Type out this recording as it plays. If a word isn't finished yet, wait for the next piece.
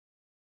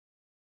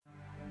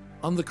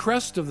On the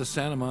crest of the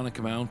Santa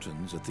Monica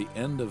Mountains, at the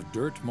end of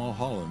dirt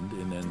Mulholland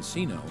in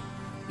Encino,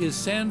 is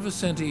San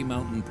Vicente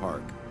Mountain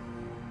Park,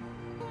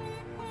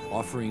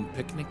 offering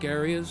picnic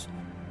areas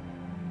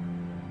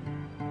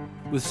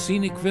with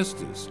scenic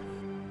vistas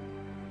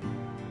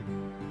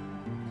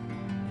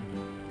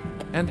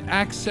and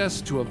access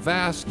to a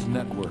vast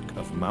network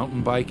of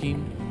mountain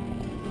biking,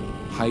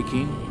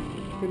 hiking,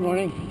 good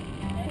morning,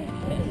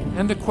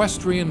 and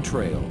equestrian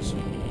trails.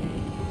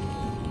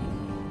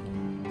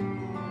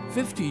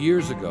 50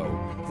 years ago,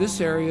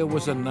 this area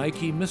was a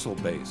Nike missile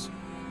base,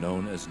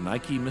 known as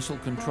Nike Missile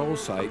Control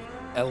Site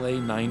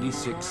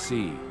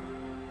LA-96C.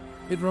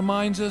 It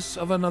reminds us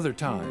of another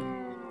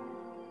time,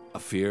 a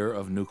fear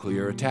of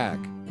nuclear attack,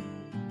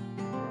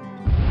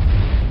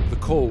 the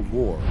Cold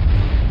War.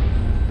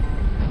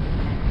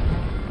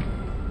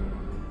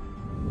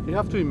 You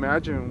have to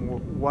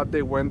imagine what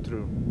they went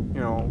through,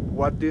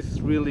 what this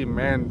really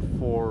meant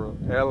for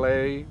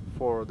LA,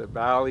 for the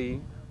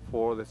valley,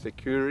 for the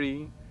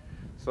security.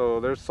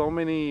 So there's so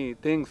many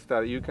things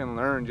that you can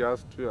learn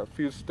just a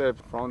few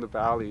steps from the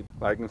valley.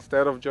 Like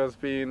instead of just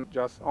being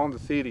just on the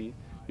city,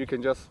 you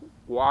can just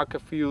walk a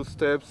few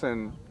steps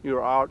and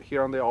you're out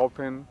here on the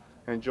open,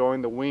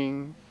 enjoying the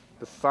wind,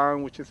 the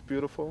sun, which is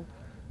beautiful.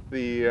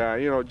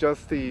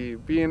 Just the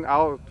being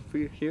out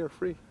here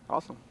free,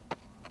 awesome.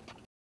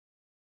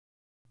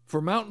 For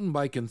mountain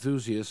bike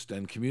enthusiast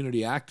and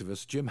community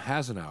activist Jim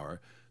Hasenauer,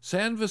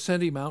 San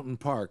Vicente Mountain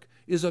Park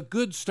is a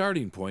good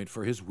starting point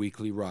for his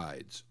weekly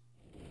rides.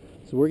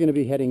 So we're going to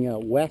be heading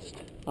west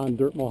on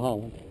dirt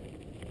Mulholland.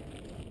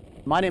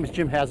 My name is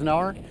Jim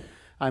Hasenauer.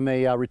 I'm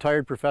a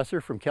retired professor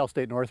from Cal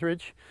State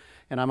Northridge,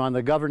 and I'm on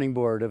the governing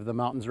board of the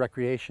Mountains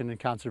Recreation and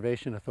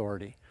Conservation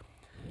Authority.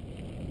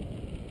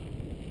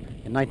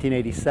 In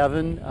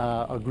 1987,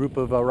 a group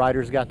of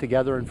riders got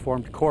together and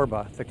formed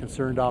CORBA, the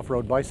Concerned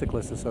Off-Road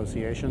Bicyclists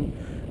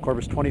Association.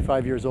 CORBA's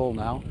 25 years old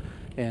now,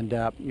 and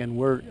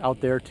we're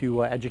out there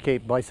to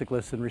educate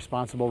bicyclists in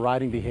responsible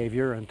riding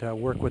behavior and to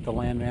work with the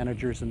land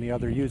managers and the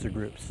other user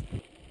groups.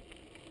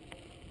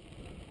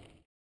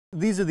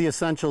 These are the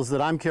essentials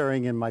that I'm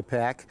carrying in my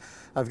pack.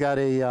 I've got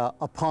a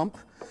pump,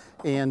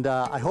 and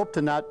I hope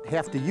to not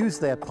have to use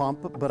that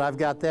pump, but I've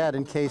got that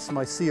in case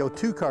my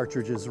CO2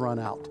 cartridges run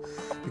out.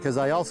 Because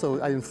I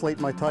inflate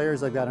my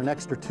tires, I've got an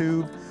extra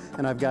tube,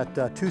 and I've got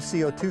 2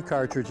 CO2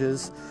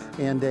 cartridges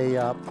and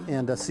a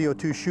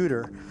CO2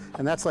 shooter.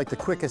 And that's like the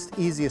quickest,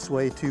 easiest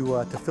way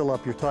to fill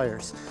up your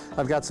tires.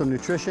 I've got some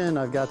nutrition.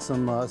 I've got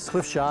some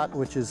Swift Shot,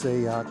 which is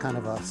a kind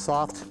of a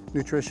soft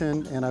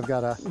nutrition, and I've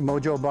got a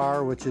Mojo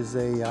bar, which is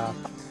a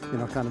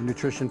kind of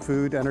nutrition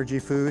food, energy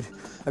food.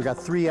 I've got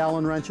 3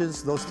 Allen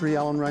wrenches. Those 3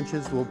 Allen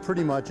wrenches will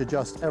pretty much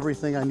adjust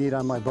everything I need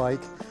on my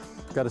bike.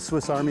 I've got a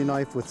Swiss Army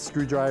knife with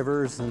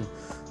screwdrivers and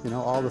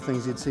all the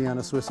things you'd see on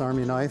a Swiss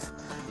Army knife.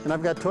 And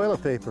I've got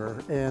toilet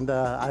paper, and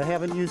I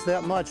haven't used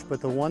that much,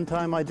 but the one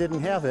time I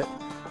didn't have it,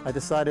 I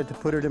decided to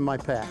put it in my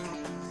pack.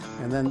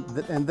 And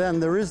then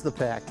there is the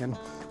pack. And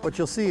what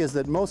you'll see is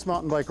that most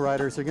mountain bike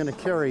riders are going to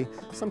carry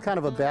some kind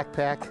of a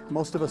backpack.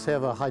 Most of us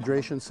have a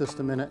hydration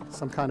system in it,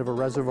 some kind of a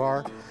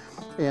reservoir.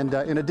 And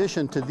in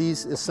addition to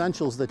these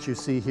essentials that you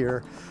see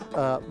here,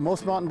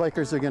 most mountain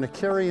bikers are going to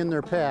carry in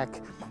their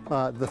pack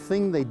the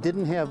thing they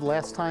didn't have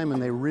last time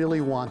and they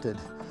really wanted.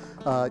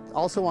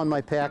 Also on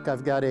my pack,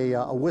 I've got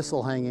a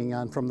whistle hanging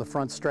on from the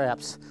front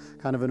straps,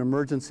 kind of an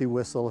emergency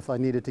whistle if I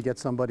needed to get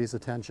somebody's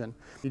attention.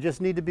 You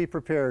just need to be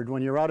prepared.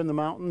 When you're out in the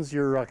mountains,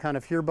 you're kind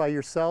of here by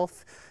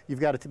yourself.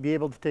 You've got to be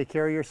able to take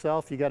care of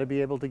yourself. You've got to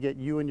be able to get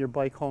you and your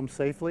bike home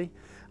safely.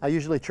 I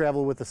usually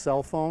travel with a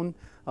cell phone.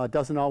 It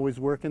doesn't always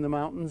work in the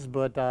mountains,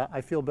 but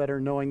I feel better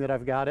knowing that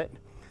I've got it.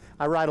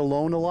 I ride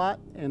alone a lot,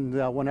 and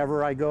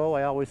whenever I go,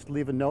 I always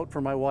leave a note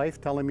for my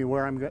wife telling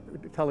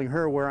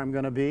her where I'm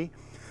going to be.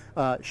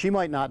 She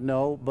might not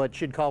know, but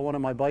she'd call one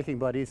of my biking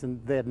buddies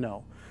and they'd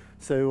know.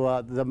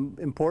 So the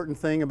important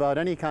thing about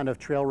any kind of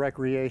trail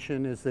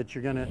recreation is that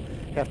you're going to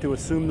have to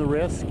assume the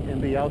risk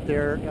and be out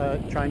there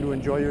trying to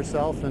enjoy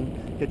yourself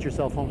and get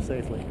yourself home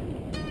safely.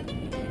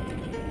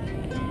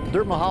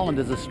 Dirt Mulholland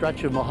is a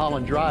stretch of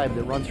Mulholland Drive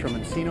that runs from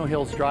Encino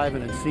Hills Drive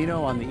in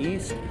Encino on the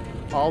east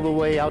all the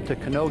way out to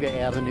Canoga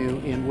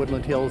Avenue in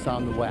Woodland Hills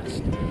on the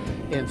west.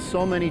 And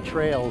so many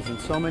trails and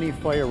so many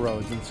fire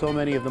roads and so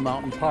many of the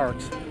mountain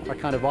parks are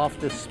kind of off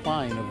this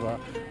spine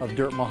of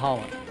Dirt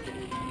Mulholland.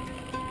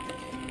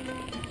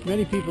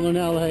 Many people in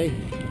LA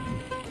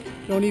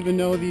don't even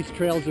know these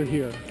trails are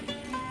here.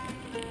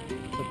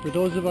 But for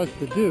those of us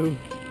that do,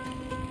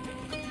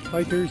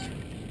 hikers,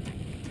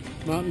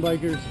 mountain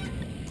bikers,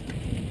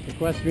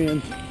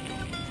 equestrians,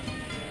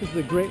 this is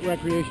a great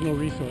recreational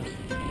resource.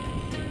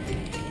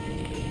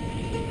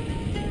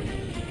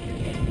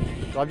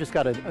 I've just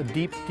got a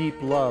deep, deep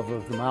love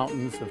of the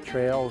mountains, of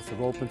trails, of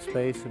open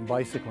space, and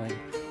bicycling.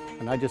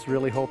 And I just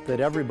really hope that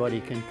everybody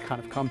can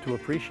kind of come to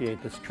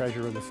appreciate this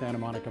treasure of the Santa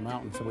Monica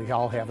Mountains that we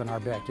all have in our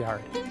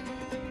backyard.